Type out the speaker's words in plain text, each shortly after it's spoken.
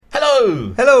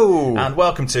Hello! Hello! And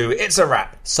welcome to It's a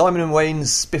Wrap. Simon and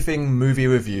Wayne's Spiffing Movie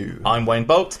Review. I'm Wayne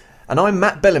Bolt. And I'm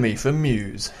Matt Bellamy from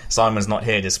Muse. Simon's not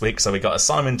here this week, so we got a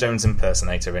Simon Jones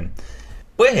impersonator in.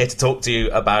 We're here to talk to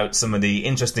you about some of the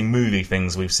interesting movie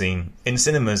things we've seen in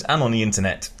cinemas and on the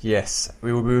internet. Yes,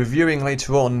 we will be reviewing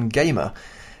later on Gamer,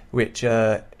 which,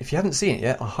 if you haven't seen it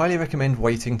yet, I highly recommend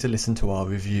waiting to listen to our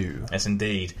review. Yes,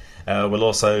 indeed. We'll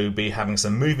also be having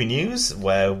some movie news,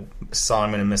 where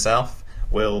Simon and myself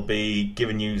will be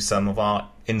giving you some of our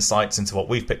insights into what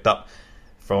we've picked up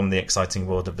from the exciting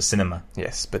world of the cinema.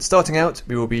 Yes, but starting out,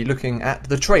 we will be looking at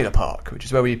the Trailer Park, which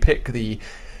is where we pick the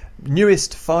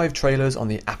newest 5 trailers on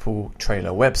the Apple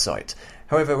Trailer website.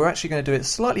 However, we're actually going to do it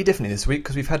slightly differently this week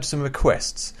because we've had some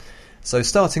requests. So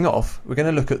starting off, we're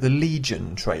going to look at the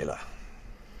Legion trailer.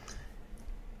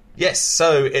 Yes,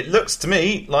 so it looks to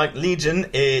me like Legion,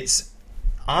 it's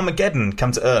Armageddon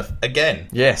come to Earth again.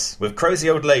 Yes. With crazy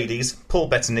old ladies, Paul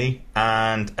Bettany,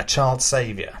 and a child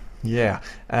saviour. Yeah,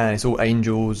 and it's all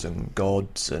angels and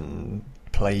gods and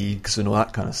plagues and all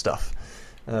that kind of stuff.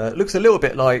 It looks a little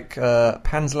bit like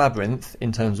Pan's Labyrinth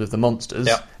in terms of the monsters,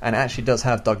 yep. And it actually does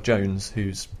have Doug Jones,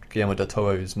 who's Guillermo del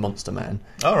Toro's Monster Man.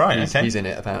 Oh, right, okay. He's in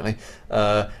it, apparently.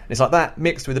 It's like that,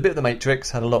 mixed with a bit of the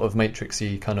Matrix, had a lot of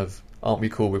Matrix-y kind of, aren't we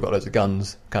cool, we've got loads of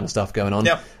guns kind of stuff going on.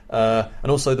 Yep.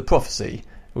 And also The Prophecy,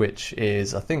 which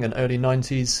is, I think, an early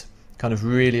 90s kind of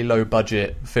really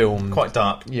low-budget film. Quite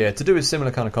dark. Yeah, to do with similar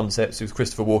kind of concepts, with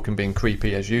Christopher Walken being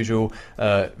creepy as usual.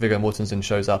 Viggo Mortensen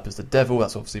shows up as the devil.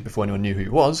 That's obviously before anyone knew who he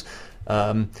was.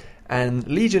 And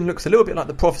Legion looks a little bit like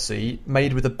The Prophecy,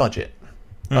 made with a budget.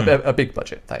 A big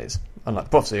budget, that is. Unlike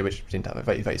The Prophecy, which seemed to have a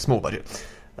very, very small budget.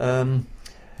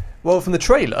 Well, from the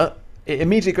trailer, it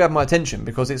immediately grabbed my attention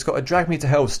because it's got a Drag Me to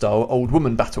Hell style old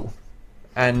woman battle.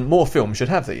 And more films should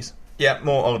have these. Yeah,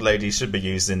 more old ladies should be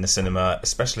used in the cinema,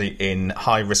 especially in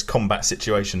high-risk combat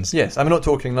situations. Yes, I'm not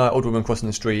talking like old woman crossing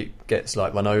the street gets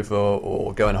like run over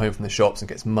or going home from the shops and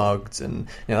gets mugged, and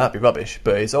that'd be rubbish.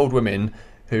 But it's old women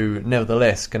who,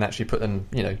 nevertheless, can actually put them,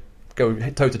 go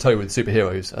toe to toe with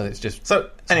superheroes. And it's just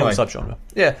anyway, subgenre.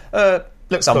 Yeah,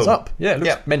 looks thumbs cool. up. Yeah, it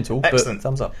looks mental. Excellent. But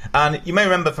thumbs up. And you may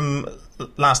remember from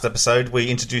last episode we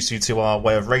introduced you to our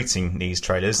way of rating these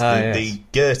trailers, the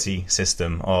Gertie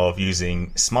system of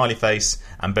using smiley face,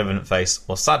 ambivalent face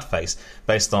or sad face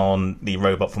based on the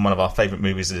robot from one of our favourite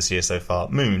movies of this year so far,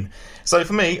 Moon. So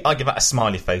for me, I give that a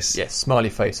smiley face. Yes,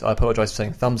 smiley face. I apologise for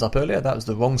saying thumbs up earlier. That was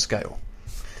the wrong scale.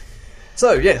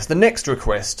 So, yes, the next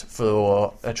request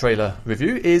for a trailer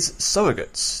review is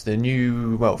Surrogates, the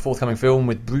new, forthcoming film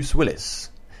with Bruce Willis,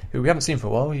 who we haven't seen for a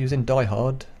while. He was in Die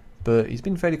Hard, but he's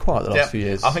been fairly quiet the last few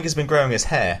years. I think he's been growing his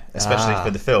hair, especially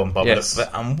for the film. Yes.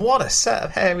 And what a set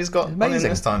of hair he's got on him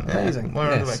this time. Amazing.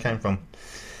 Where it came from.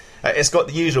 It's got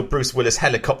the usual Bruce Willis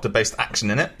helicopter-based action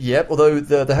in it. Yep, although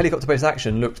the helicopter-based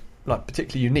action looked like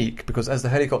particularly unique because as the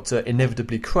helicopter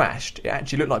inevitably crashed, it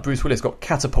actually looked like Bruce Willis got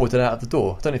catapulted out of the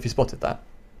door. I don't know if you spotted that.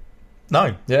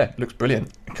 No. Yeah, it looks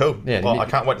brilliant. Cool. Yeah, well, I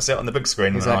can't wait to see it on the big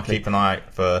screen. Exactly. And I'll keep an eye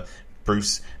out for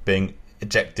Bruce being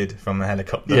ejected from the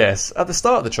helicopter. Yes, at the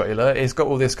start of the trailer, it's got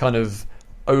all this kind of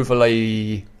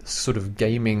overlay, sort of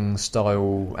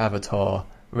gaming-style avatar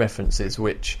references,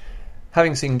 which,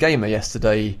 having seen Gamer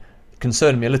yesterday,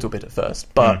 concerned me a little bit at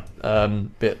first, but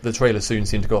the trailer soon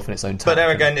seemed to go off in its own time. But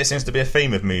there again, it seems to be a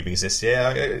theme of movies this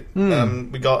year.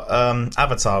 We got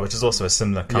Avatar, which is also a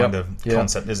similar kind of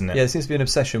concept, isn't it? Yeah, there seems to be an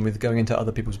obsession with going into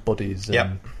other people's bodies.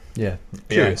 Yeah,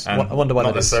 curious. Yeah, I wonder why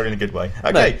not that is. necessarily in a good way.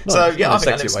 Okay, I think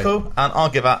that looks way. cool, and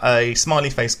I'll give that a smiley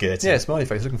face Gertie. Yeah, smiley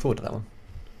face. Looking forward to that one.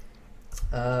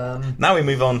 Now we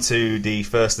move on to the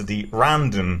first of the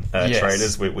random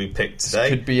trailers we picked today.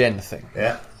 This could be anything.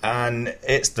 Yeah, and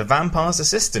it's The Vampire's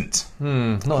Assistant.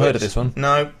 Not heard of this one.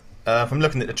 No. From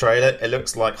looking at the trailer, it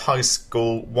looks like high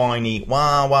school whiny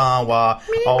wah wah wah.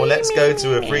 Let's go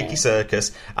to a freaky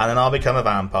circus, and then I'll become a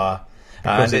vampire.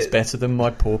 Because it's better than my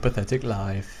poor pathetic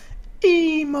life.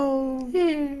 Emo.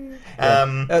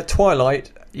 Yeah.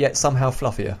 Twilight, yet somehow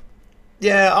fluffier.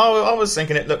 Yeah, I was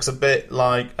thinking it looks a bit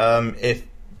like if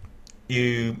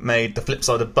you made the flip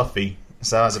side of Buffy.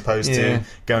 So as opposed to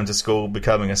going to school,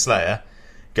 becoming a Slayer,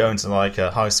 going to like a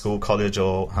high school, college,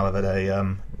 or however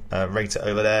they rate it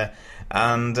over there,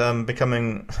 and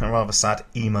becoming a rather sad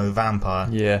emo vampire.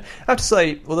 Yeah, I have to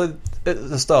say, although at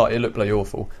the start it looked bloody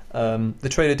awful, the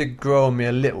trailer did grow on me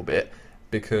a little bit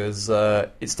because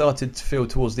it started to feel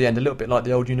towards the end a little bit like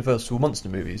the old Universal monster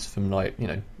movies from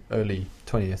early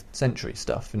 20th century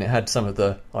stuff, and it had some of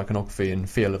the iconography and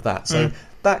feel of that. So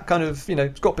that kind of,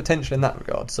 it's got potential in that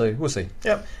regard. So we'll see.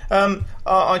 Yep.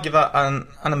 I give that an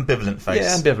ambivalent face.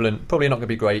 Yeah, ambivalent. Probably not going to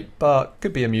be great, but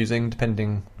could be amusing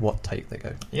depending what take they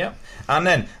go. Yep. And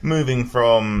then moving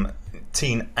from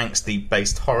teen angsty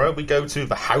based horror, we go to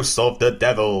The House of the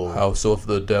Devil. House of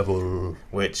the Devil.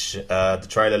 Which the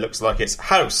trailer looks like it's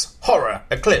house, horror,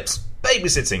 eclipse,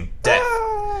 babysitting, death.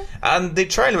 And the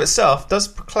trailer itself does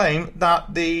proclaim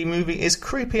that the movie is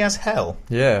creepy as hell.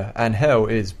 Yeah, and hell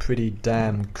is pretty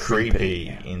damn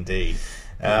creepy. Indeed.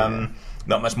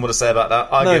 Not much more to say about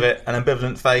that. I give it an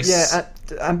ambivalent face. Yeah,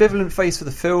 ambivalent face for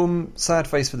the film, sad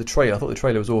face for the trailer. I thought the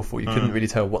trailer was awful. You couldn't really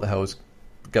tell what the hell was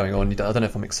going on. I don't know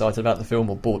if I'm excited about the film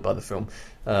or bored by the film.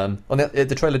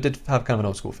 The trailer did have kind of an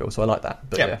old school feel, so I like that.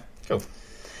 But yeah. Cool.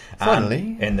 Finally,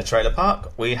 and in the trailer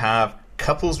park, we have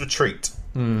Couples Retreat,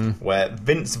 where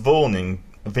Vince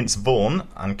Vaughn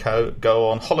and co go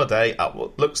on holiday at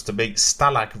what looks to be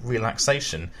Stalag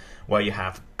Relaxation, where you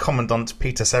have Commandant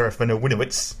Peter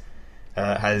Serafinowicz,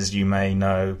 as you may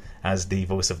know as the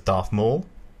voice of Darth Maul.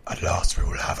 At last we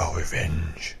will have our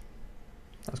revenge.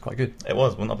 That was quite good. It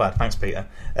was, well, not bad. Thanks, Peter.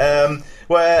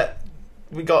 Where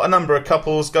we got a number of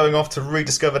couples going off to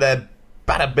rediscover their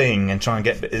bada bing and try and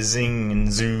get a bit of zing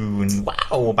and zoo and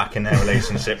wow back in their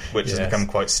relationship, which has become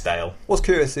quite stale. What's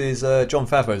curious is Jon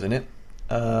Favreau's in it,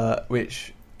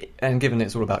 and given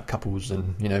it's all about couples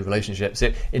and relationships,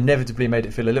 it inevitably made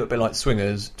it feel a little bit like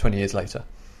Swingers 20 years later.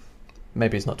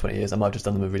 Maybe it's not 20 years. I might have just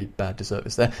done them a really bad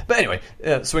disservice there. But anyway,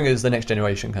 Swingers, the next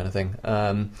generation kind of thing.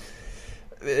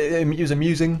 It was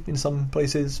amusing in some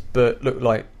places, but looked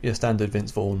like your standard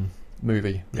Vince Vaughn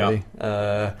movie, really.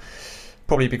 Yeah.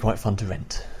 Probably be quite fun to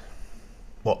rent.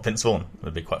 What, Vince Vaughn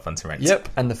would be quite fun to rent? Yep,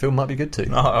 and the film might be good too.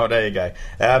 Oh, there you go.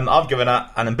 I've given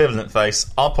that an ambivalent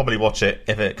face. I'll probably watch it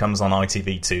if it comes on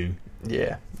ITV2.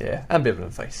 Yeah,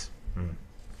 ambivalent face.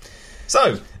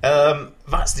 So,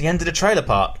 that's the end of the trailer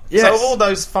park. Yes. So, of all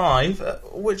those 5,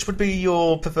 which would be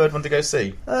your preferred one to go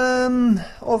see?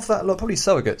 Of that lot, probably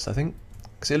Surrogates, I think.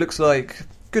 Because it looks like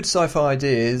good sci-fi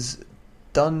ideas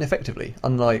done effectively,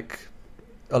 unlike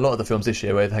a lot of the films this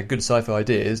year where they've had good sci-fi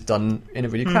ideas done in a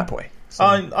really crap way. So.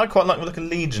 I quite like the look of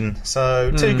Legion, so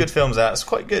 2 good films out. It's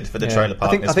quite good for the trailer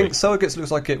park. I think Surrogates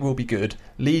looks like it will be good.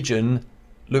 Legion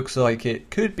looks like it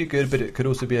could be good, but it could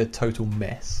also be a total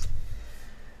mess.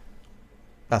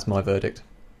 That's my verdict.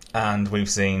 And we've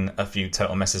seen a few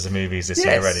total messes of movies this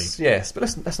year already. Yes, but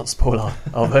let's not spoil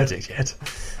our verdict yet.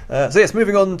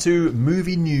 Moving on to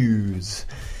movie news.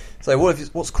 So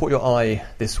what's caught your eye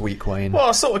this week, Wayne?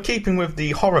 Well, sort of keeping with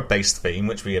the horror-based theme,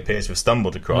 which we appear to have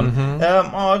stumbled across,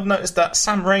 I've noticed that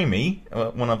Sam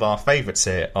Raimi, one of our favourites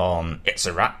here on It's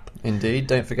a Wrap. Indeed.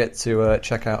 Don't forget to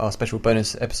check out our special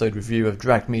bonus episode review of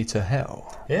Drag Me to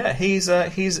Hell. Yeah, he's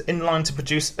in line to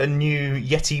produce a new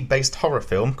Yeti-based horror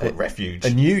film called Refuge. A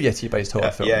new Yeti-based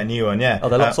horror film? Yeah, a new one, yeah. Are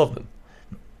there lots of them?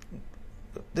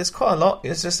 There's quite a lot.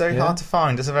 It's just very hard to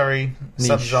find. It's a very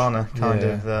sub-genre kind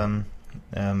of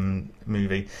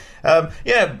movie. But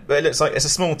it looks like it's a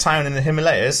small town in the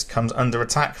Himalayas comes under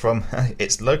attack from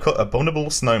its local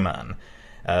abominable snowman.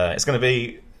 It's going to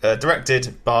be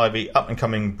directed by the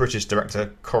up-and-coming British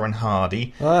director Corin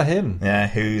Hardy. Him. Yeah,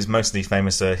 who's mostly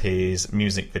famous for his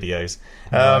music videos.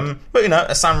 But,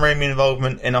 a Sam Raimi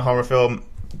involvement in a horror film.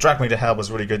 Drag Me to Hell was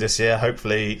really good this year.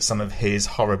 Hopefully some of his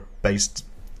horror-based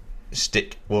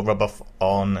shtick will rub off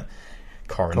on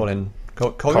Corin.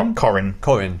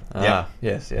 Corin.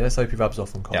 Yes. Let's hope he rubs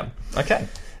off on Corin. Yeah. Okay.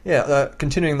 Yeah,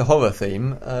 continuing the horror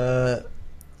theme, The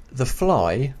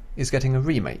Fly is getting a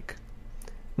remake.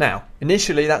 Now,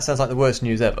 initially that sounds like the worst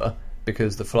news ever,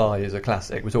 because The Fly is a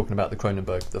classic. We're talking about the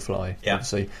Cronenberg The Fly,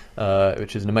 obviously,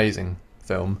 which is an amazing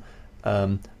film.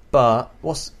 But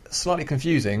what's slightly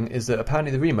confusing is that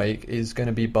apparently the remake is going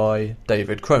to be by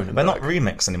David Cronenberg. They're not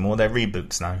remakes anymore, they're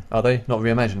reboots now. Are they? Not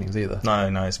reimaginings either? No,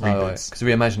 it's reboots. Because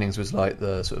reimaginings was like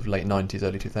the sort of late 90s,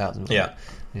 early 2000s. Yeah.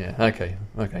 Yeah, okay,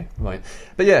 right.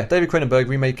 But yeah, David Cronenberg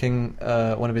remaking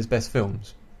one of his best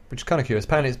films, which is kind of curious.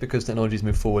 Apparently it's because technology's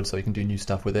moved forward so he can do new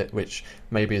stuff with it, which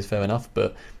maybe is fair enough,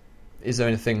 but is there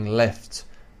anything left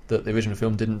that the original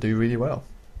film didn't do really well?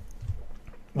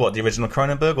 What, the original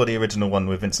Cronenberg or the original one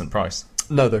with Vincent Price?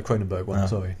 No, the Cronenberg one,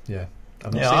 sorry. Yeah.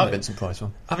 I've not seen the Vincent Price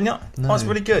one. Haven't you? No. Oh, it's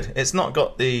really good. It's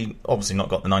obviously not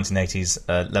got the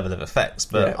 1980s level of effects,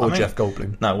 but Jeff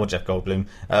Goldblum. No, or Jeff Goldblum.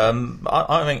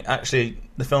 I think actually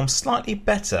the film's slightly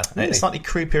better. Really? It's slightly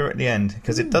creepier at the end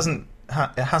because it doesn't.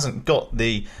 It hasn't got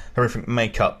the horrific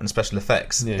makeup and special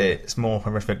effects. Yeah. It's more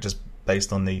horrific just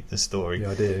based on the story. The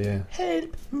idea, yeah.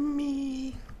 Help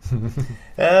me.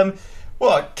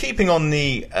 Well, keeping on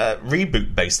the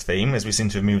reboot-based theme, as we seem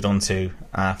to have moved on to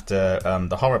after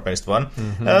the horror-based one,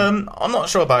 I'm not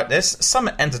sure about this.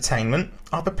 Summit Entertainment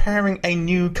are preparing a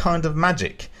new kind of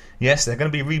magic. Yes, they're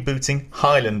going to be rebooting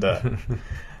Highlander.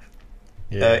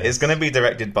 Yes. It's going to be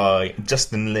directed by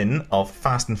Justin Lin of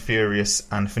Fast and Furious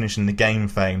and Finishing the Game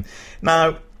fame.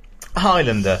 Now,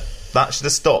 Highlander, that should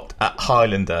have stopped at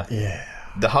Highlander. Yeah.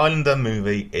 The Highlander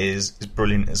movie is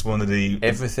brilliant. It's one of the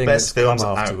Everything best that's films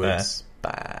come out there. afterwards,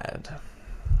 bad.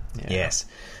 Yeah. Yes.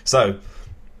 So,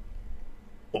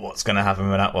 what's going to happen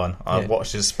with that one? I've Yeah.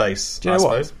 watched his space, Do you I know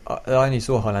what? suppose. I only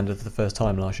saw Highlander for the first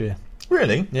time last year.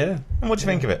 Really? Yeah. And what do you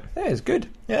think of it? Yeah, it's good.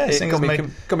 Yeah, it seeing as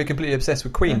got me completely obsessed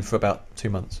with Queen for about 2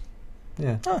 months.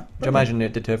 Yeah. Which I imagine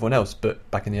it did to everyone else, but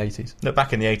back in the 80s. Look,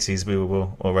 back in the 80s, we were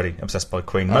already obsessed by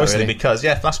Queen. Oh, Mostly really? because,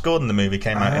 Flash Gordon, the movie,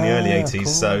 came out in the early of 80s,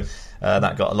 course. so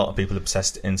that got a lot of people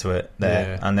obsessed into it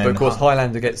there. Yeah. And then but of course,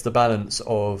 Highlander gets the balance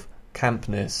of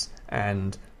campness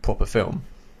and proper film,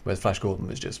 whereas Flash Gordon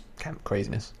was just camp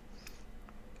craziness.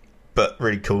 but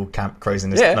really cool camp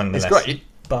craziness Yeah, nonetheless. it's great,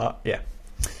 but yeah.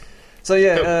 So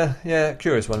yeah,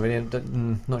 curious one really.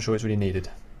 And not sure it's really needed.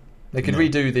 They could No.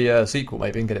 redo the sequel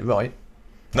maybe and get it right.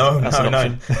 No, That's an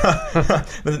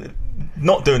no.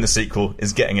 Not doing the sequel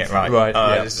is getting it right. Right,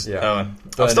 yeah, it's just- yeah.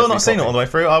 I've still not seen it copy. all the way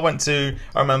through. I went to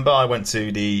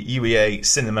the UEA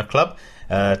Cinema Club.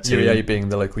 UEA being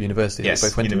the local university. that Yes, we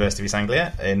both went to. University of East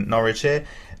Anglia in Norwich here.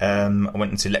 I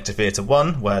went into Lecture Theatre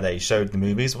 1 where they showed the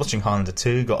movies. Watching Highlander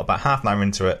 2, got about half an hour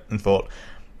into it and thought,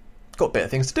 Got better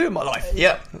things to do in my life.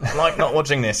 yep, I like not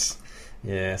watching this.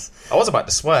 Yes. I was about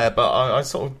to swear, but I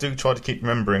sort of do try to keep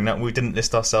remembering that we didn't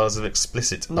list ourselves as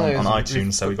explicit No, on we've-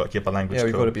 iTunes, so we've got to keep our language Yeah,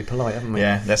 we've cool. got to be polite, haven't we?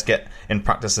 Yeah, let's get in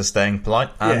practice of staying polite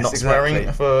and Yes, not exactly.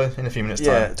 swearing for in a few minutes'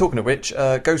 Yeah, time. talking of which,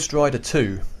 Ghost Rider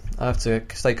 2. I have to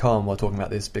stay calm while talking about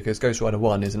this because Ghost Rider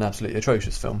 1 is an absolutely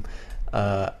atrocious film.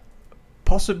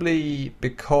 Possibly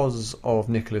because of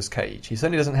Nicolas Cage. He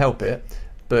certainly doesn't help it,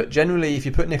 but generally if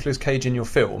you put Nicolas Cage in your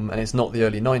film and it's not the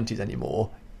early 90s anymore,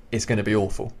 it's going to be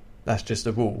awful. That's just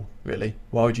a rule, really.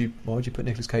 Why would you put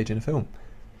Nicolas Cage in a film?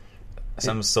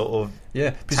 Some sort of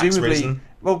Yeah, tax presumably. reason.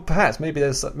 Well, perhaps maybe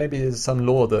there's some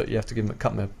law that you have to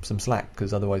cut him some slack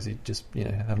because otherwise he'd just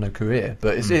have no career.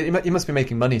 But he must be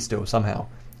making money still somehow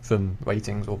from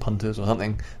ratings or punters or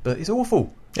something. But he's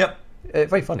awful. Yep.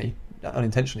 Very funny,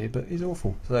 unintentionally, but he's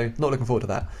awful. So not looking forward to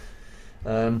that.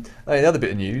 The other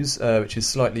bit of news, which is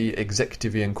slightly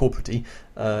executive-y and corporate-y,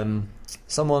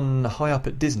 someone high up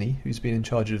at Disney, who's been in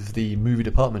charge of the movie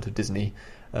department of Disney,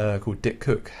 called Dick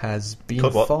Cook, has been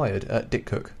Called what? fired. Dick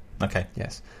Cook, Okay.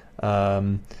 yes.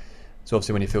 So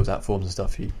obviously when he fills out forms and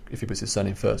stuff, if he puts his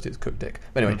surname first, it's Cook Dick.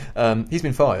 But anyway, he's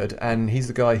been fired, and he's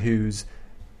the guy who's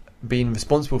been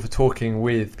responsible for talking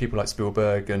with people like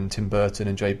Spielberg and Tim Burton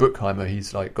and Jay Bruckheimer.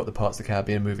 He's like got the Parts of the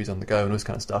Caribbean movies on the go and all this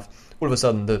kind of stuff. All of a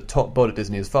sudden, the top bod at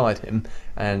Disney has fired him,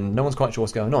 and no one's quite sure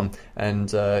what's going on. And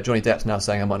Johnny Depp's now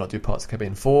saying I might not do Parts of the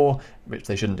Caribbean 4, which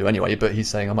they shouldn't do anyway, but he's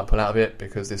saying I might pull out of it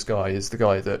because this guy is the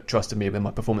guy that trusted me with my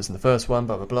performance in the first one,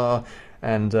 blah, blah, blah.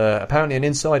 And apparently an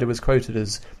insider was quoted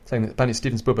as saying that apparently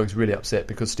Steven Spielberg's really upset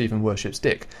because Steven worships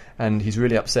Dick, and he's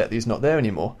really upset that he's not there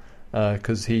anymore.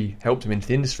 Because he helped him into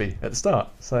the industry at the start.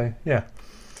 So, yeah.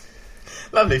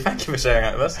 Lovely, thank you for sharing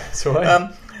that with us. That's all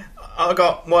right. I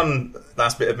got one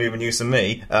last bit of movie news from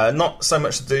me. Not so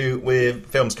much to do with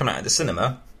films coming out at the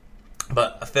cinema,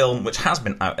 but a film which has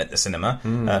been out at the cinema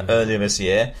earlier this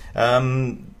year.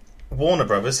 Warner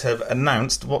Brothers have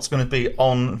announced what's going to be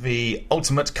on the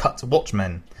Ultimate Cut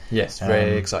Watchmen. Yes,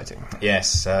 very exciting.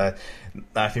 Yes.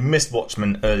 Now, if you missed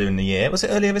Watchmen earlier in the year, was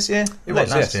it earlier this year? It Late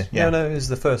was, last yes. year. No, it was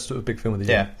the first sort of big film of the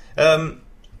year. Yeah.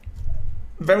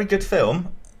 Very good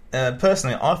film.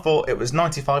 Personally, I thought it was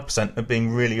 95% of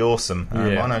being really awesome.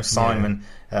 Yeah. I know Simon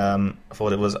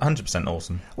thought it was 100%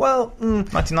 awesome. Well,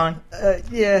 99?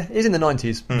 yeah, it's in the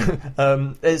 90s.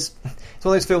 It's one of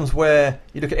those films where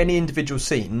you look at any individual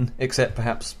scene, except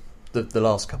perhaps the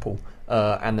last couple,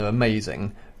 and they're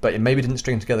amazing, but it maybe didn't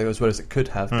string together as well as it could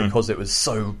have because it was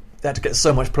so... They had to get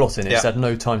so much plot in it, Yeah. so it had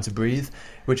no time to breathe,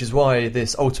 which is why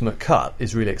this ultimate cut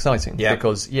is really exciting. Yeah.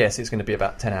 Because, yes, it's going to be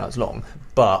about 10 hours long,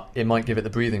 but it might give it the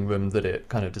breathing room that it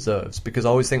kind of deserves. Because I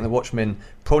always think that Watchmen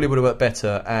probably would have worked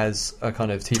better as a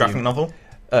kind of TV... Graphic novel?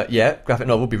 Yeah, graphic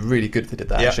novel would be really good if they did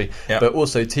that, Yeah, actually. yeah. But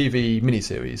also TV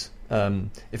miniseries.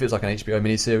 If it was like an HBO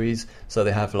miniseries, so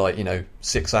they have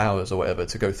 6 hours or whatever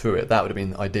to go through it, that would have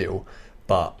been ideal.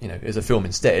 But, it's a film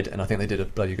instead, and I think they did a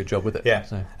bloody good job with it. Yeah.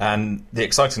 So. And the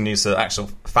exciting news to actual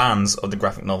fans of the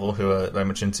graphic novel who are very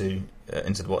much into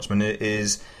the Watchmen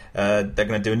is they're going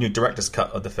to do a new director's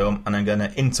cut of the film, and they're going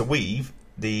to interweave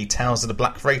the Tales of the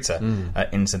Black Freighter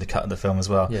into the cut of the film as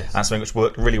well. Yes. That's something which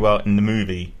worked really well in the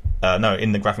movie.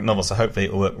 In the graphic novel, so hopefully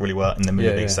it will work really well in the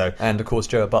movie. Yeah. So, and of course,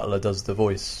 Gerard Butler does the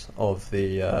voice of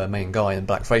the main guy in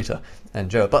Black Freighter,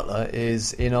 and Gerard Butler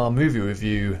is in our movie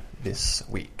review this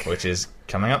week, which is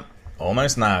coming up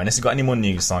almost now. Unless you've got any more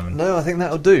news, Simon. No, I think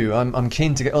that'll do. I'm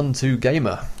keen to get on to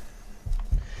Gamer.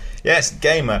 Yes,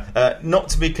 Gamer. Not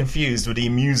to be confused with the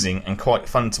amusing and quite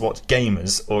fun to watch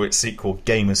Gamers, or its sequel,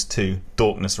 Gamers 2: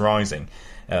 Darkness Rising.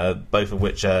 Both of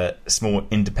which are small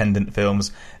independent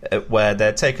films where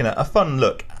they're taking a fun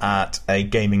look at a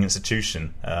gaming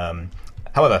institution.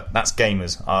 However, that's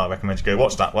Gamers. I recommend you go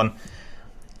watch that one.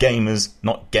 Gamers,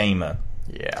 not Gamer.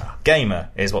 Yeah. Gamer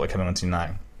is what we're coming on to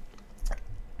now.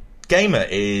 Gamer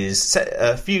is set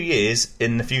a few years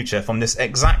in the future from this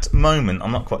exact moment.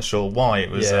 I'm not quite sure why it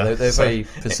was. Yeah, they're very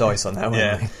precise on that one.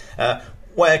 Yeah.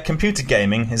 Where computer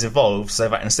gaming has evolved so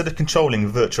that instead of controlling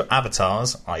virtual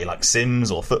avatars, i.e. like Sims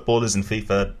or footballers in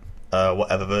FIFA,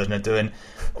 whatever version they're doing,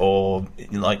 or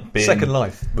like being... Second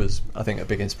Life was, I think, a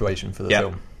big inspiration for the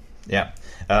film. Yeah.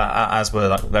 As were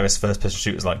like various first-person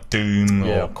shooters like Doom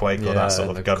or Quake or that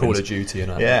sort of Call of Duty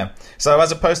and that. Yeah. So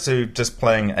as opposed to just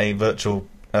playing a virtual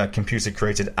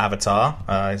computer-created avatar,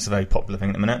 it's a very popular thing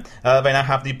at the minute, they now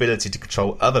have the ability to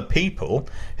control other people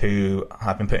who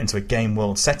have been put into a game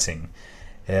world setting.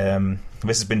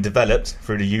 This has been developed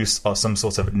through the use of some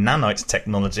sort of nanite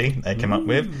technology they came up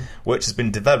with, which has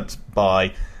been developed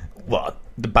by,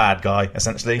 the bad guy,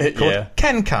 essentially, called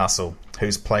Ken Castle,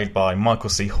 who's played by Michael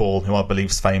C. Hall, who I believe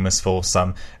is famous for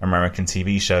some American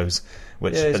TV shows,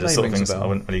 which are the sort of things I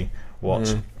wouldn't really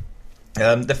watch.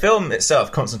 The film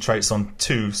itself concentrates on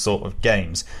two sort of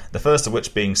games, the first of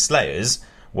which being Slayers,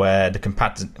 where the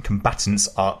combatants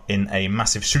are in a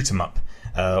massive shoot-'em-up,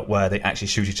 where they actually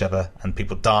shoot each other and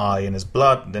people die and there's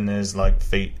blood and then there's like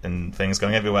feet and things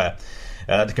going everywhere.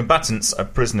 The combatants are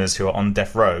prisoners who are on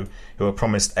death row who are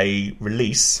promised a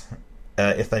release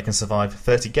if they can survive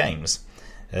 30 games.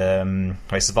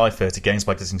 They survive 30 games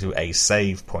by getting to a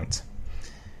save point.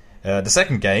 The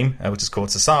second game, which is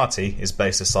called Society, is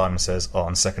based, as Simon says,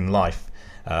 on Second Life,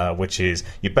 which is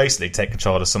you basically take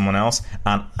control of someone else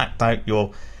and act out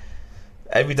your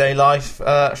everyday life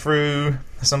through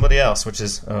somebody else, which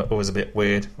is always a bit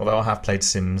weird. Although I have played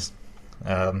Sims,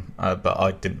 but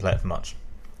I didn't play it for much.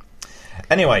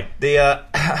 Anyway,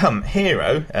 the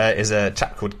hero is a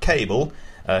chap called Cable,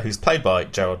 who's played by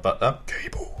Gerard Butler.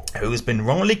 Cable, who has been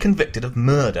wrongly convicted of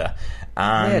murder.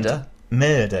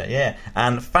 Murder, yeah.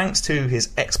 And thanks to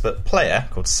his expert player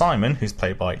called Simon, who's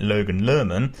played by Logan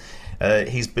Lerman,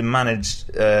 he's been managed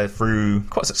through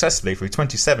quite successfully through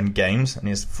 27 games, and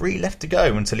he has 3 left to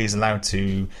go until he's allowed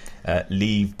to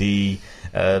leave the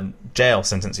jail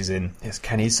sentence he's in. Yes,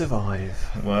 can he survive?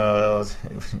 Well,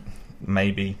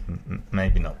 maybe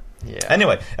not. Yeah.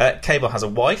 Anyway, Cable has a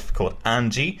wife called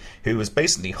Angie who has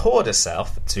basically whored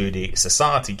herself to the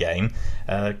Society game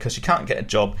because she can't get a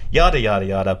job, yada yada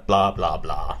yada, blah blah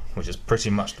blah, which is pretty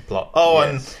much the plot.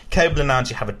 And Cable and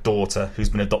Angie have a daughter who's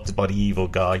been adopted by the evil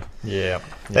guy. Yeah.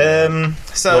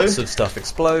 So lots of stuff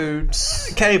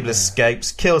explodes. Cable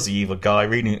escapes, kills the evil guy,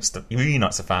 reunites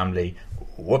the family.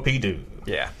 Whoopee-doo.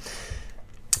 Yeah.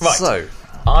 Right. So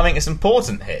I think it's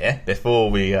important here,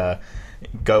 before we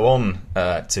go on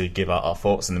to give our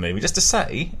thoughts on the movie, just to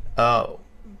say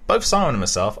both Simon and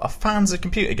myself are fans of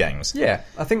computer games. Yeah,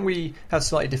 I think we have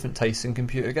slightly different tastes in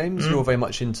computer games. You're very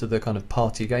much into the kind of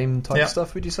party game type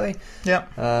stuff, would you say? Yeah.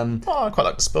 I quite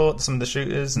like the sport, some of the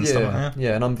shooters and stuff like that.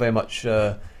 Yeah, and I'm very much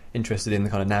interested in the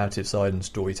kind of narrative side and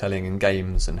storytelling and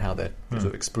games and how they're sort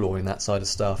of exploring that side of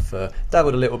stuff.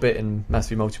 Dabbled a little bit in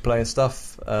massively multiplayer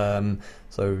stuff.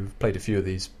 So played a few of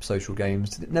these social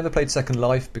games. Never played Second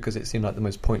Life because it seemed like the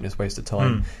most pointless waste of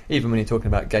time. Even when you're talking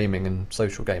about gaming and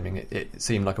social gaming, it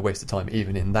seemed like a waste of time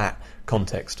even in that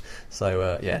context.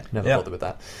 So never bothered with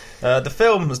that. The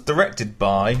film was directed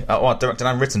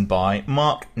and written by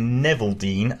Mark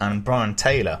Neveldine and Brian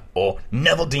Taylor, or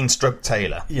Neveldine /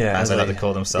 Taylor, as they like to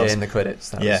call themselves. Yeah, in the credits.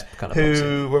 That was kind of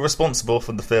who were responsible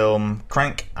for the film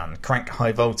Crank and Crank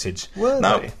High Voltage.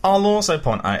 Now, I'll also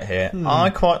point out here, I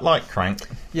quite like Crank.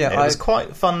 Yeah, it was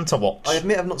quite fun to watch. I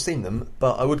admit I've not seen them,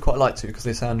 but I would quite like to because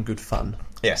they sound good fun.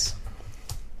 Yes.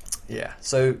 Yeah,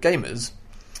 so gamers,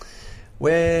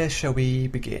 where shall we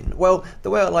begin? Well,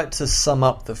 the way I like to sum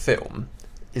up the film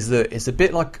is that it's a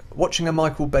bit like watching a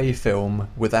Michael Bay film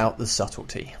without the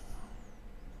subtlety.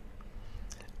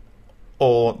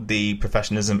 Or the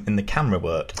professionalism in the camera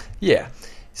work. Yeah.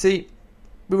 See,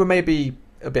 we were maybe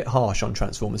a bit harsh on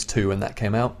Transformers 2 when that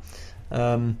came out.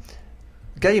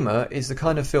 Gamer is the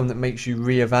kind of film that makes you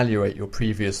reevaluate your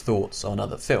previous thoughts on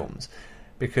other films.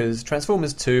 because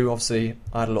Transformers 2, obviously,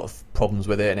 I had a lot of problems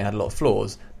with it and it had a lot of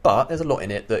flaws, but there's a lot in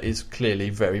it that is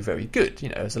clearly very, very good. You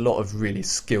know, there's a lot of really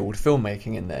skilled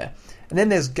filmmaking in there. And then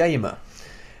there's Gamer,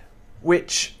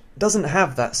 which doesn't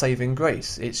have that saving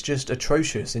grace. It's just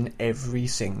atrocious in every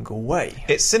single way.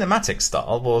 Its cinematic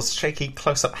style was shaky,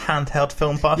 close-up, handheld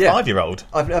film by a Yeah. 5-year-old.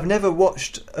 I've never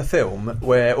watched a film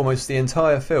where almost the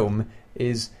entire film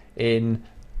is in...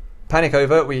 Panic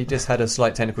over, we just had a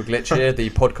slight technical glitch here. The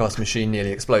podcast machine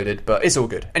nearly exploded, but it's all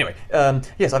good. Anyway,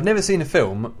 yes, I've never seen a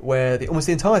film where almost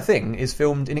the entire thing is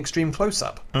filmed in extreme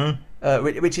close-up,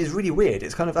 which is really weird.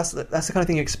 It's kind of that's the kind of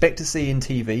thing you expect to see in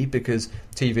TV, because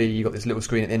TV, you've got this little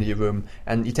screen at the end of your room,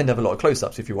 and you tend to have a lot of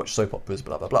close-ups if you watch soap operas,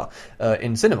 blah, blah, blah.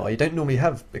 In cinema, you don't normally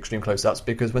have extreme close-ups,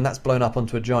 because when that's blown up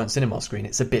onto a giant cinema screen,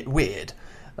 it's a bit weird.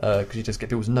 Because you just get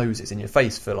people's noses in your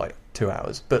face for like 2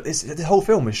 hours. But the whole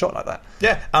film is shot like that.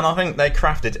 Yeah, and I think they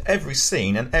crafted every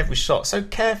scene and every shot so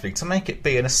carefully to make it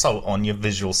be an assault on your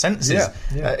visual senses.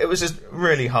 Yeah. It was just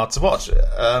really hard to watch.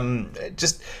 You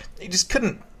just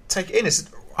couldn't take it in. It's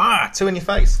too in your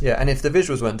face. Yeah, and if the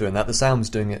visuals weren't doing that, the sound was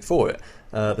doing it for it.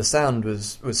 The sound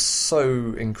was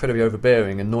so incredibly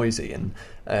overbearing and noisy,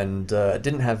 and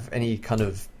didn't have any kind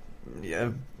of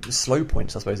slow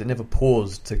points, I suppose. It never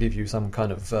paused to give you some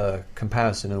kind of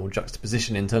comparison or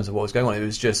juxtaposition in terms of what was going on. It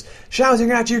was just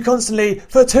shouting at you constantly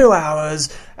for 2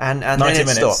 hours, and then it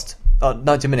stopped.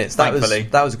 90 minutes. That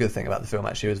was a good thing about the film.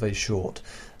 Actually, it was very short.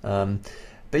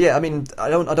 But yeah, I mean, I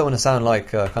don't want to sound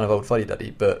like kind of old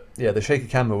fuddy-duddy, but yeah, the shaky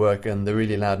camera work and the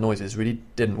really loud noises really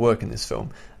didn't work in this film.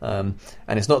 And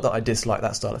it's not that I dislike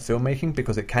that style of filmmaking,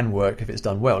 because it can work if it's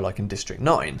done well, like in District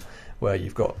 9, where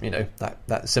you've got,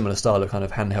 that similar style of kind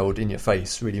of handheld, in your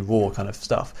face, really raw kind of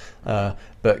stuff.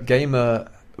 But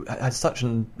Gamer had such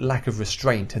a lack of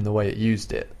restraint in the way it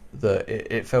used it, that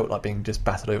it felt like being just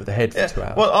battered over the head for 2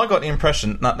 hours. Well, I got the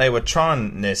impression that they were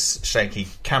trying this shaky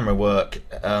camera work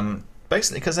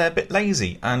basically because they're a bit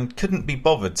lazy and couldn't be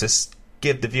bothered to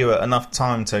give the viewer enough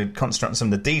time to concentrate on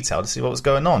some of the detail to see what was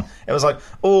going on. It was like,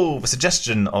 the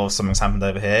suggestion of something's happened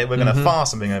over here, we're going to fire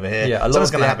something over here,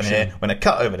 something's going to happen here, we're going to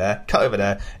cut over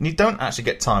there, and you don't actually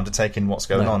get time to take in what's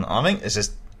going on. I think it's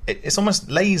just, it's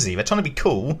almost lazy. They're trying to be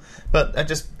cool, but they're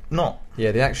just not.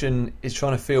 Yeah, the action is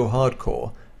trying to feel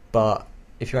hardcore, but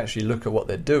if you actually look at what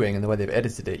they're doing and the way they've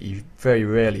edited it, you very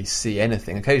rarely see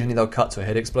anything. Occasionally they'll cut to a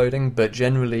head exploding, but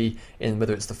generally, in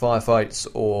whether it's the firefights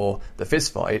or the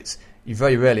fist fights, you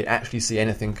very rarely actually see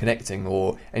anything connecting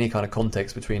or any kind of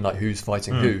context between like who's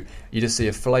fighting who. You just see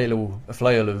a flail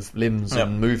of limbs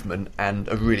and movement and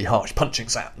a really harsh punching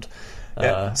sound.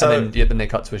 And then they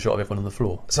cut to a shot of everyone on the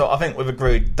floor. So I think we've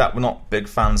agreed that we're not big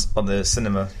fans of the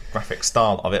cinematographic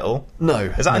style of it all. No.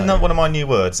 Is that another one of my new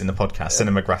words in the podcast?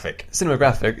 Cinematographic.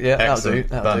 Cinematographic, yeah, that'll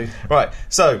do. Right,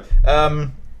 so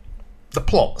the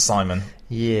plot, Simon.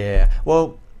 Yeah,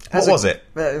 well, what was it?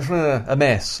 A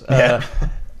mess. Yeah.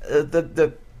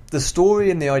 The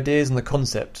story and the ideas and the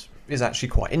concept is actually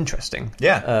quite interesting.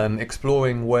 Yeah.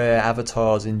 Exploring where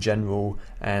avatars in general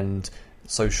and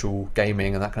social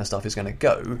gaming and that kind of stuff is going to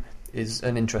go is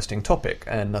an interesting topic,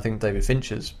 and I think David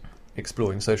Fincher's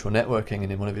exploring social networking,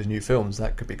 and in one of his new films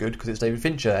that could be good because it's David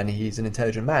Fincher and he's an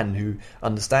intelligent man who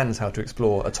understands how to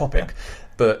explore a topic.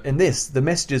 But in this, the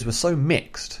messages were so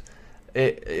mixed.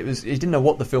 It was, he didn't know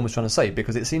what the film was trying to say,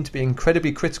 because it seemed to be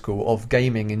incredibly critical of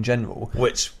gaming in general,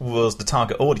 which was the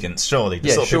target audience. Surely the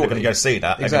sort of people are going to go see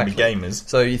that are going to be gamers,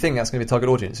 so you think that's going to be a target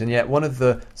audience, and yet one of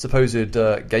the supposed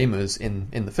gamers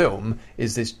in the film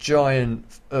is this giant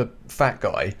fat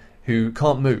guy who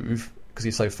can't move because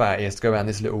he's so fat. He has to go around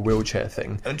this little wheelchair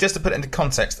thing. And just to put it into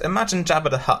context, imagine Jabba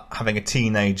the Hutt having a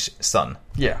teenage son.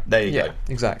 Yeah, there you go.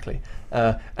 Exactly.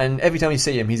 And every time you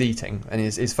see him, he's eating, and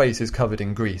his face is covered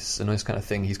in grease and this kind of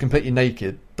thing. He's completely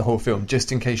naked the whole film,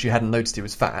 just in case you hadn't noticed he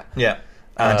was fat. Yeah,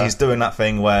 and he's doing that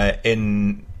thing where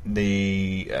in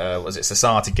the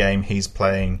Society game, he's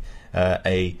playing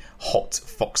a hot,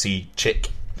 foxy chick.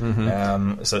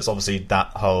 Mm-hmm. So it's obviously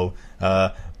that whole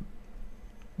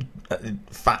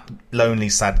fat, lonely,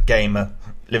 sad gamer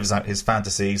lives out his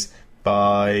fantasies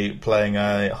by playing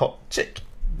a hot chick.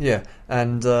 Yeah,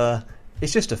 and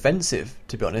it's just offensive,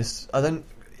 to be honest. I don't,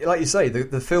 like you say,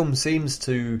 the film seems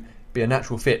to be a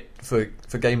natural fit for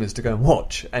gamers to go and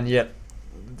watch, and yet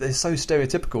they're so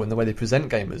stereotypical in the way they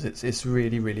present gamers. It's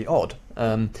really, really odd.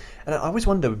 And I always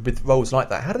wonder, with roles like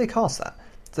that, how do they cast that?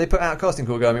 Do they put out a casting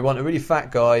call going, we want a really fat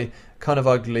guy, kind of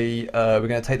ugly, we're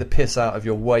going to take the piss out of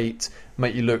your weight,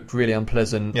 make you look really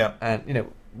unpleasant,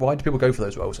 and why do people go for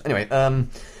those roles? Anyway,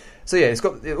 so yeah, it's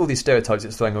got all these stereotypes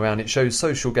it's throwing around. It shows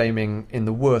social gaming in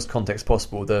the worst context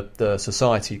possible, the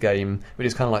society game, which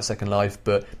is kind of like Second Life,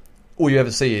 but all you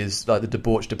ever see is like the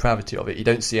debauched depravity of it. You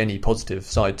don't see any positive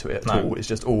side to it at all. It's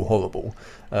just all horrible.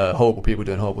 Horrible people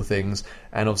doing horrible things,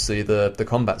 and obviously the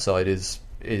combat side is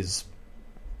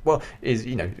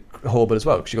horrible as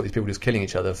well, because you've got these people just killing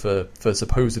each other for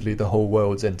supposedly the whole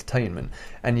world's entertainment.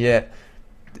 And yet,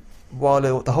 while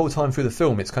the whole time through the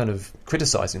film it's kind of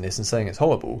criticising this and saying it's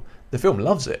horrible, the film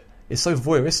loves it. It's so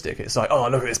voyeuristic. It's like, oh,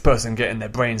 look at this person getting their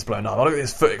brains blown up. Oh, look at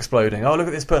this foot exploding. Oh, look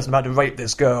at this person about to rape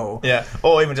this girl. Yeah,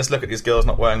 or even just look at these girls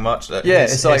not wearing much.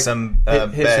 It's like, here's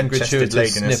some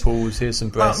gratuitous nipples, here's some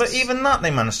breasts. But even that,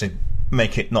 they managed to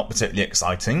make it not particularly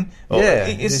exciting.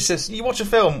 It's just... You watch a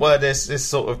film where there's this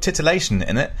sort of titillation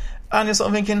in it, and you're sort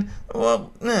of thinking,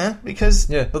 well, because...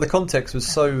 Yeah, but the context was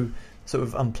so sort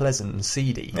of unpleasant and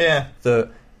seedy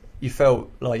that you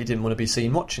felt like you didn't want to be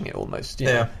seen watching it almost. You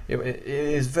know? It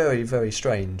is very, very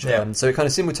strange. Yeah. So it kind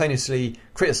of simultaneously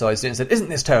criticised it and said, isn't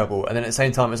this terrible? And then at the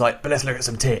same time it was like, but let's look at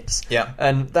some tits. Yeah.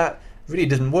 And that really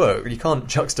doesn't work. You can't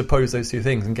juxtapose those two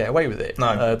things and get away with it.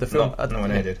 No, the film, no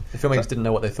one did. The filmmakers didn't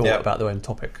know what they thought about their own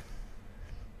topic.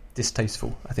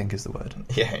 Distasteful, I think, is the word.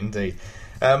 Yeah, indeed.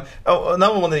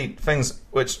 Another one of the things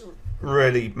which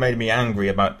really made me angry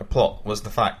about the plot was the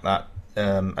fact that,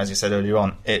 as you said earlier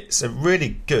on, it's a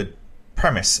really good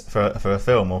premise for a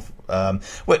film.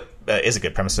 It is a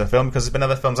good premise for a film because there's been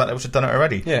other films out there which have done it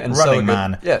already. Yeah, and Running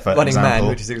Man, for Running example, Man,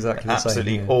 which is exactly the same.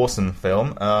 Absolutely awesome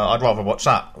film. I'd rather watch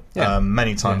that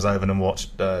many times over than watch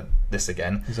this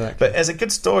again. Exactly. But there's a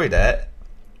good story there,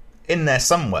 in there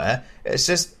somewhere. It's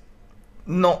just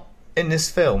not in this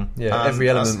film. Yeah, every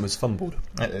element was fumbled.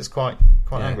 It's quite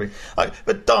angry.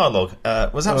 But dialogue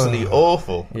was absolutely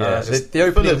awful. Yeah,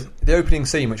 the opening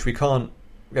scene, which we can't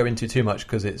go into too much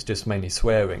because it's just mainly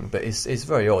swearing, but it's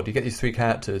very odd. You get these three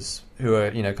characters who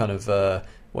are, kind of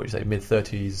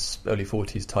mid-30s, early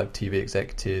 40s type TV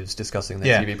executives discussing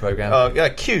their TV program.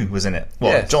 Q was in it.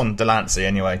 Well, John Delancey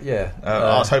anyway. Yeah.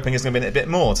 I was hoping he's going to be in it a bit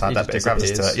more to have that bit of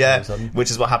gravity to it. Yeah,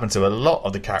 which is what happened to a lot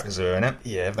of the characters who are in it.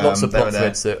 Yeah, lots of plot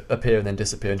threads that appear and then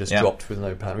disappear and just dropped with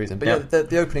no apparent reason. But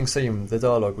the opening scene, the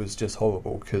dialogue was just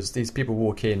horrible because these people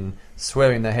walk in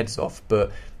swearing their heads off,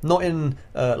 but not in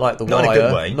like The Wire, not in a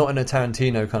good way. Not in a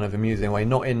Tarantino kind of amusing way,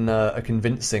 not in a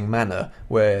convincing manner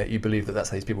where you believe that that's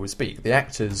how these people would speak. The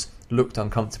actors looked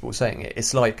uncomfortable saying it.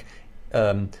 It's like,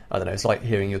 I don't know, it's like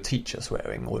hearing your teacher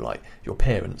swearing or like your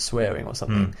parents swearing or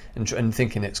something and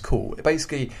thinking it's cool.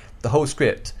 Basically, the whole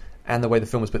script and the way the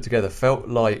film was put together felt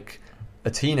like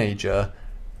a teenager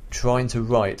trying to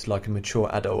write like a mature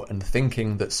adult and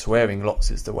thinking that swearing lots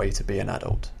is the way to be an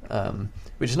adult.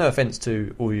 Which is no offence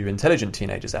to all you intelligent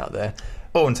teenagers out there.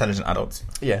 Or intelligent adults.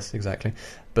 Yes, exactly.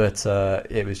 But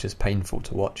it was just painful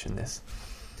to watch in this.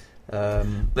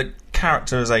 The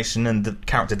characterisation and the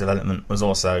character development was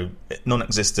also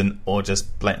non-existent or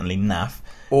just blatantly naff.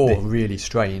 Or really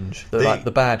strange. Like the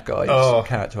bad guy's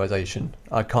characterisation.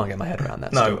 I can't get my head around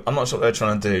that. No, I'm not sure what they're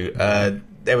trying to do.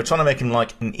 They were trying to make him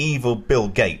like an evil Bill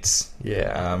Gates.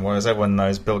 Yeah. Whereas everyone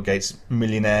knows Bill Gates,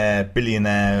 millionaire,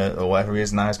 billionaire, or whatever he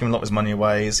is now, he's giving a lot of his money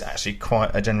away. He's actually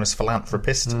quite a generous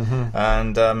philanthropist. Mm-hmm.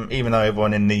 And even though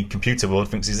everyone in the computer world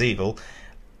thinks he's evil,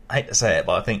 I hate to say it,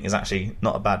 but I think he's actually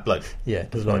not a bad bloke. Yeah,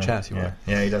 does a lot of charity work.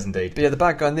 Yeah, he does indeed. But the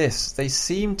bad guy in this, they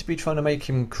seem to be trying to make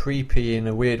him creepy in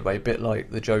a weird way, a bit like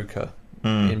the Joker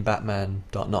in Batman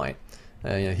Dark Knight.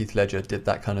 Heath Ledger did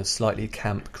that kind of slightly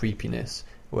camp creepiness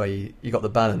where you got the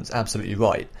balance absolutely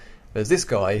right. Whereas this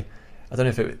guy, I don't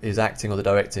know if it is acting or the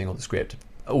directing or the script,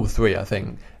 all three I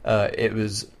think, it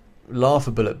was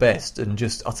laughable at best and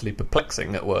just utterly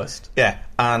perplexing at worst. Yeah,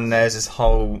 and there's this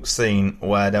whole scene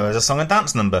where there was a song and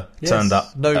dance number turned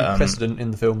up. No precedent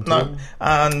in the film. No,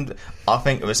 and I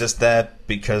think it was just there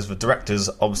because the directors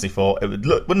obviously thought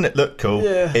wouldn't it look cool?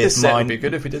 Yeah, this set would be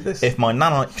good if we did this. If my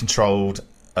nanite controlled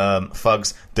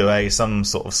thugs do some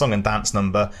sort of song and dance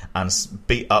number and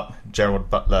beat up Gerard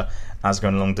Butler as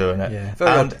going along doing it. Yeah,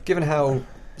 very odd, given how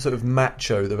sort of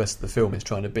macho the rest of the film is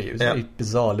trying to be. It was a very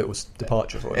bizarre little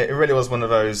departure for it. It really was one of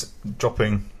those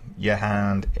dropping your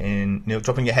head in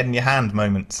your hand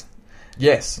moments.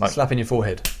 Yes, like slapping your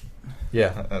forehead.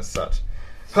 Yeah, as such.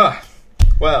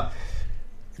 Well,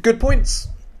 good points.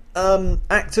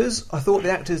 Actors, I thought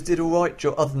the actors did all right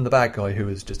job, other than the bad guy who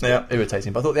was just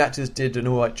irritating. But I thought the actors did an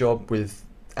all right job with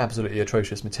absolutely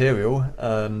atrocious material.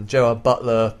 Gerard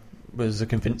Butler was a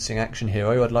convincing action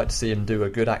hero. I'd like to see him do a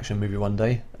good action movie one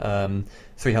day.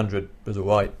 300 was all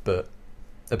right, but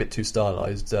a bit too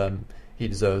stylized. He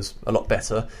deserves a lot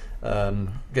better.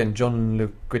 Again, John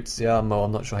Leguizamo,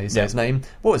 I'm not sure how you say his name.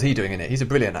 What was he doing in it? He's a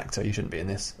brilliant actor. He shouldn't be in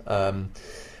this.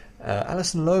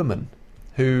 Alison Lohman.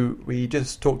 who we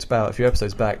just talked about a few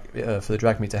episodes back for the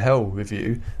Drag Me to Hell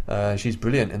review. She's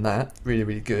brilliant in that, really,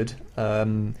 really good.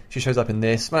 She shows up in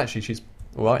this. Well, actually, she's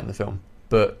all right in the film,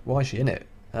 but why is she in it?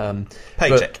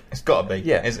 Paycheck. It's got to be.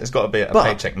 Yeah. It's got to be a But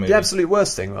paycheck movie. the absolute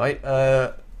worst thing, right?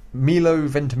 Milo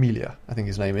Ventimiglia, I think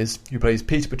his name is, who plays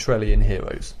Peter Petrelli in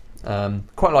Heroes.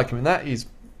 Quite like him in that. He's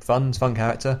fun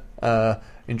character.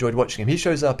 Enjoyed watching him. He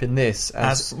shows up in this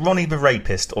as Ronnie the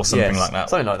Rapist or something like that.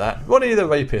 Something like that. Ronnie the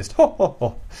Rapist. Ho,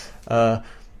 ho, ho.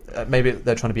 Maybe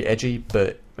they're trying to be edgy,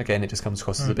 but again, it just comes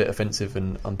across as a bit offensive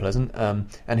and unpleasant.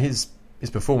 And his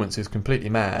performance is completely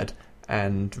mad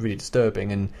and really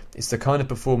disturbing, and it's the kind of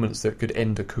performance that could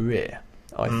end a career,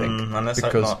 I think. And let's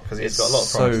hope not, because he's got a lot of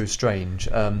so promise. strange.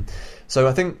 So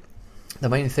I think the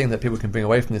main thing that people can bring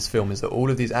away from this film is that all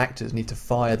of these actors need to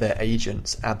fire their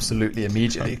agents absolutely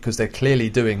immediately, because they're clearly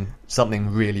doing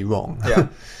something really wrong. Yeah.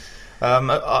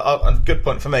 A good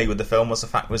point for me with the film was the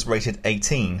fact it was rated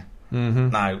 18. Mm-hmm.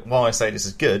 Now, why I say this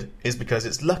is good is because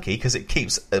it's lucky, because it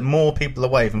keeps more people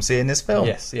away from seeing this film.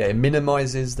 Yes, yeah, it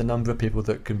minimises the number of people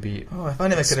that can be if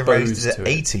only they could have raised it at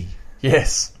 80.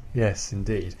 Yes,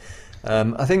 indeed.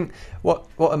 I think what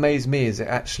amazed me is it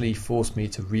actually forced me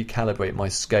to recalibrate my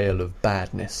scale of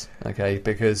badness. Okay,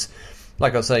 because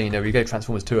like I was saying, we gave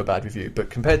Transformers 2 a bad review, but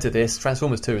compared to this,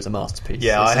 Transformers 2 is a masterpiece.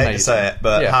 Yeah, It's I hate amazing. to say it,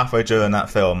 but Yeah. halfway during that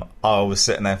film, I was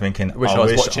sitting there thinking, I wish I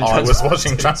was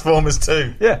watching Transformers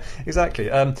 2. Yeah,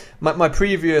 exactly. My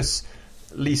previous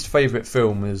least favourite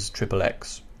film was Triple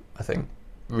X, I think.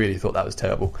 Really thought that was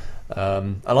terrible.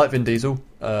 I like Vin Diesel.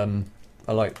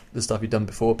 I like the stuff he'd done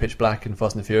before, Pitch Black and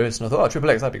Fast and the Furious, and I thought,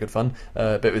 Triple X, that'd be good fun,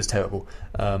 but it was terrible.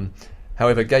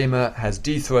 However, Gamer has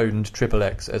dethroned Triple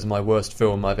X as my worst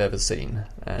film I've ever seen,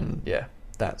 and yeah,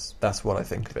 that's what I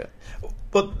think of it.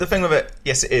 But the thing with it,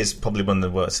 yes, it is probably one of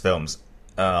the worst films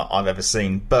I've ever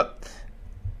seen, but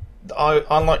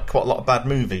I like quite a lot of bad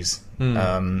movies.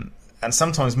 And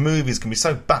sometimes movies can be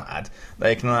so bad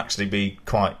they can actually be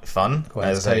quite fun, Quite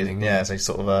entertaining. As a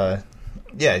sort of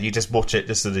you just watch it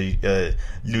just to the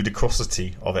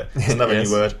ludicrosity of it. It's another Yes,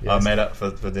 new word I yes. made up for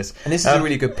this. And this is a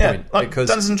really good point, like because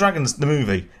Dungeons and Dragons, the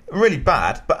movie, really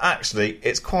bad, but actually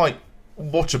it's quite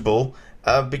watchable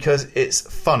because it's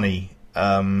funny.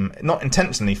 Not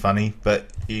intentionally funny, but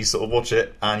you sort of watch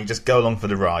it and you just go along for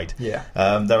the ride. Yeah.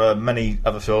 There are many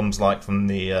other films, like from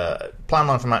the Plan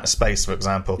 9 from Outer Space, for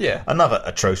example. Yeah. Another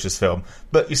atrocious film,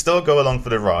 but you still go along for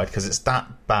the ride because it's that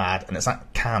bad and it's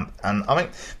that camp. And I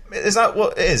mean, is that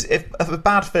what it is? If a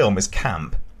bad film is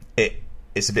camp,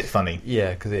 it's a bit funny.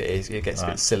 Yeah, because it gets a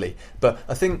Right. bit silly. But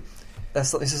I think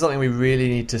this is something we really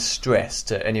need to stress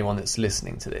to anyone that's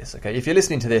listening to this. Okay, if you're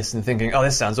listening to this and thinking, "Oh,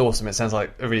 this sounds awesome. It sounds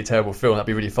like a really terrible film. That'd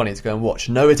be really funny to go and watch."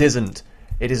 No, it isn't.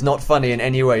 It is not funny in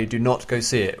any way. Do not go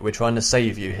see it. We're trying to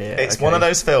save you here. It's okay? one of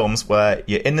those films where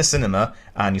you're in the cinema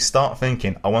and you start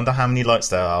thinking, I wonder how many lights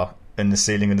there are in the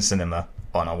ceiling of the cinema.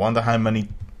 And I wonder how many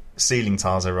ceiling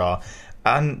tiles there are.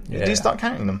 And you do start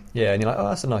counting them. Yeah, and you're like, oh,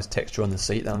 that's a nice texture on the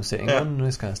seat that I'm sitting Yeah. on, and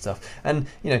this kind of stuff. And,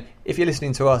 if you're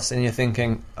listening to us and you're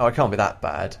thinking, oh, it can't be that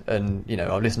bad, and,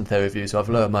 I've listened to their reviews, so I've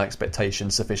lowered my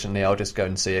expectations sufficiently, I'll just go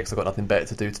and see it because I've got nothing better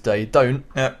to do today. Don't.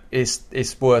 Yeah.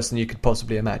 It's worse than you could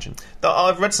possibly imagine.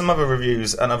 I've read some other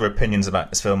reviews and other opinions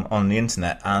about this film on the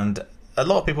internet, and a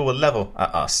lot of people will level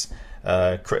at us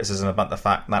criticism about the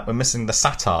fact that we're missing the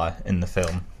satire in the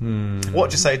film.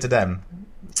 What do you say to them?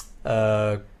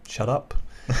 Shut up.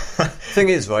 Thing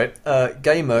is, right,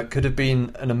 Gamer could have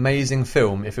been an amazing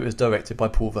film if it was directed by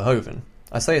Paul Verhoeven.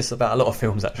 I say this about a lot of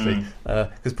films, actually,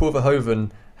 because Paul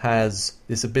Verhoeven has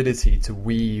this ability to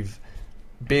weave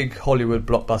big Hollywood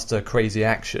blockbuster crazy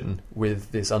action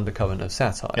with this undercurrent of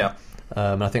satire. Yeah.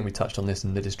 And I think we touched on this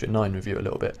in the District 9 review a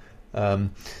little bit.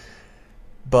 And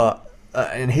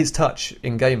his touch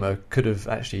in Gamer could have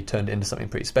actually turned it into something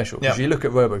pretty special. Because you look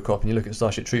at RoboCop and you look at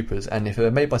Starship Troopers, and if they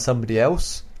were made by somebody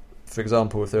else, for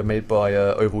example, if they were made by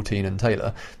Ovaltine and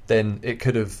Taylor, then it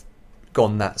could have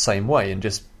gone that same way and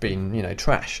just been,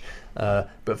 trash. But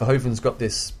Verhoeven's got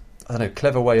this,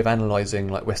 clever way of analysing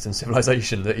like Western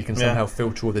civilization that he can somehow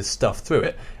filter all this stuff through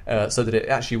it, so that it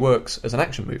actually works as an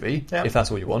action movie, if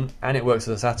that's what you want, and it works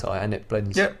as a satire, and it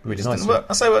blends really nicely.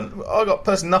 I say, I got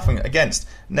personally nothing against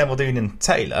Neville Dean and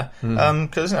Taylor,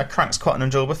 because Crank's quite an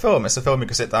enjoyable film. It's a film you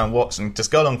can sit down and watch and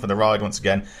just go along for the ride once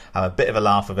again, have a bit of a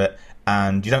laugh of it,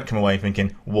 and you don't come away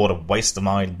thinking, what a waste of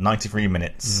my 93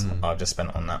 minutes I've just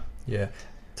spent on that. Yeah.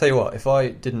 Tell you what, if I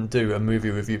didn't do a movie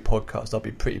review podcast, I'd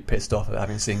be pretty pissed off at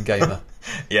having seen Gamer.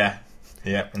 Yeah.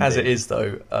 As it is,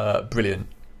 though, brilliant.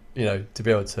 To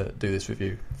be able to do this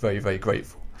review, very, very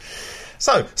grateful.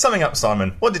 So, summing up,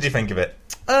 Simon, what did you think of it?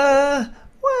 Well,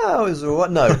 it was all right.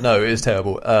 No, it was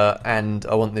terrible. And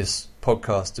I want this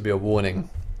podcast to be a warning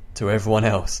to everyone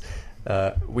else.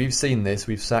 We've seen this,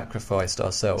 we've sacrificed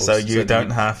ourselves. So you don't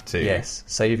have to. Yes,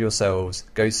 save yourselves.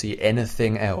 Go see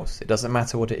anything else. It doesn't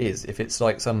matter what it is. If it's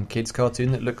like some kids'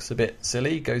 cartoon that looks a bit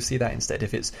silly, go see that instead.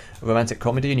 If it's a romantic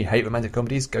comedy and you hate romantic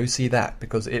comedies, go see that,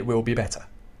 because it will be better.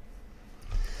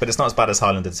 But it's not as bad as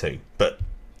Highlander 2. But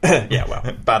Yeah, well.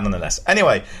 bad nonetheless.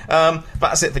 Anyway,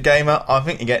 that's it for Gamer. I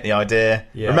think you get the idea.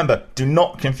 Yeah. Remember, do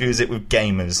not confuse it with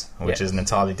Gamers, which Yeah. is an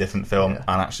entirely different film Yeah.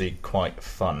 and actually quite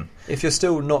fun. If you're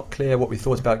still not clear what we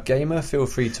thought about Gamer, feel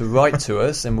free to write to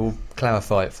us and we'll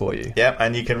clarify it for you. Yeah,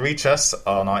 and you can reach us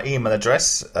on our email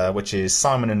address, which is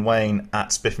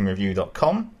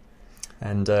simonandwayne@spiffingreview.com.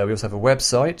 And we also have a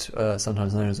website,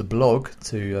 sometimes known as a blog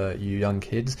to you young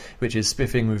kids, which is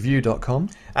spiffingreview.com.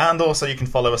 And also you can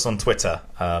follow us on Twitter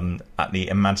at the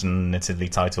imaginatively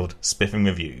titled Spiffing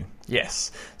Review. Yes.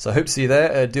 So I hope to see you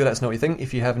there. Do let us know what you think.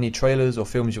 If you have any trailers or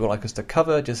films you would like us to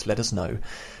cover, just let us know.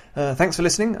 Thanks for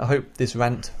listening. I hope this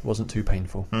rant wasn't too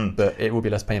painful. But it will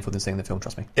be less painful than seeing the film,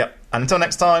 trust me. Yep, and until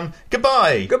next time,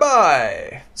 goodbye!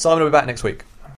 Goodbye! Simon will be back next week.